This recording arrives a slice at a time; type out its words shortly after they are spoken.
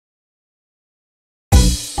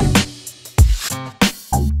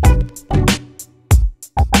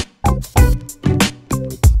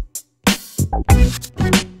Hi,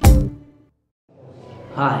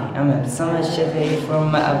 I'm Ouarzazate Center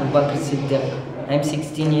from Abu Bakr Center. I'm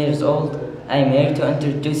 16 years old. I'm here to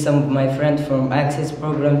introduce some of my friends from Access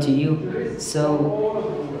Program to you.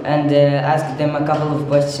 And ask them a couple of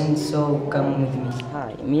questions. So come with me.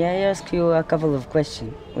 Hi, may I ask you a couple of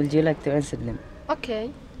questions? Would you like to answer them?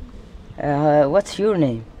 Okay. What's your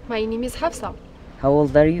name? My name is Hafsa. How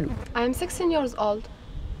old are you? I am 16 years old.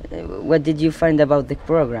 What did you find about the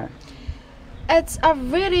program? It's a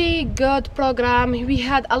very good program. We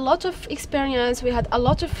had a lot of experience. We had a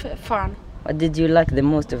lot of fun. What did you like the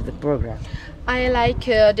most of the program? I like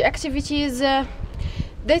the activities that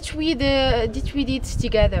we did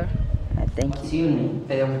together. Thank you. What's your name?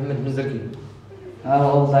 I am Mohamed Muzaki. How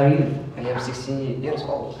old are you? I am 16 years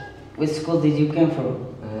old. Which school did you come from?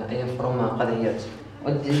 I am from Qadiyat.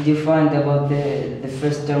 What did you find about the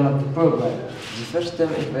first term of the program? The first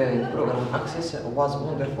term in program access was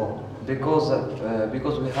wonderful because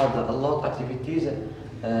we had a lot of activities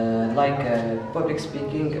like public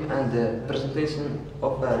speaking and presentation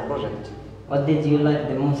of project. What did you like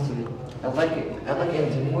the most of it? I like it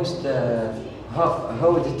the most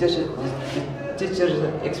how the teachers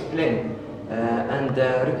explain and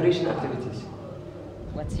recreation activities.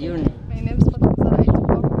 What's your name? My name is Ouarzazate.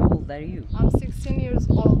 How old are you? I'm 16 years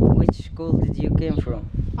old. Which school did you come from?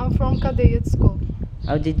 I'm from Qadiyat school.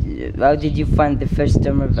 How did you find the first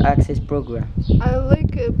term of Access Program? I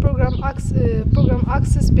like program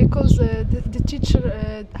access because the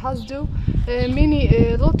teacher has do a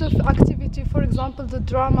lot of activity. For example, the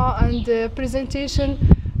drama and the presentation.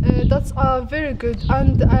 That's very good,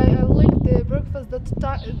 and I like the breakfast. That's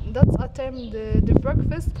attend the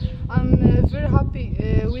breakfast. I'm very happy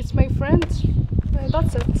with my friends.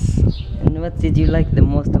 That's it. And what did you like the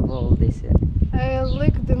most of all this? I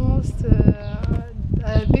like the most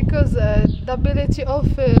because the ability of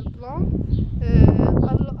plan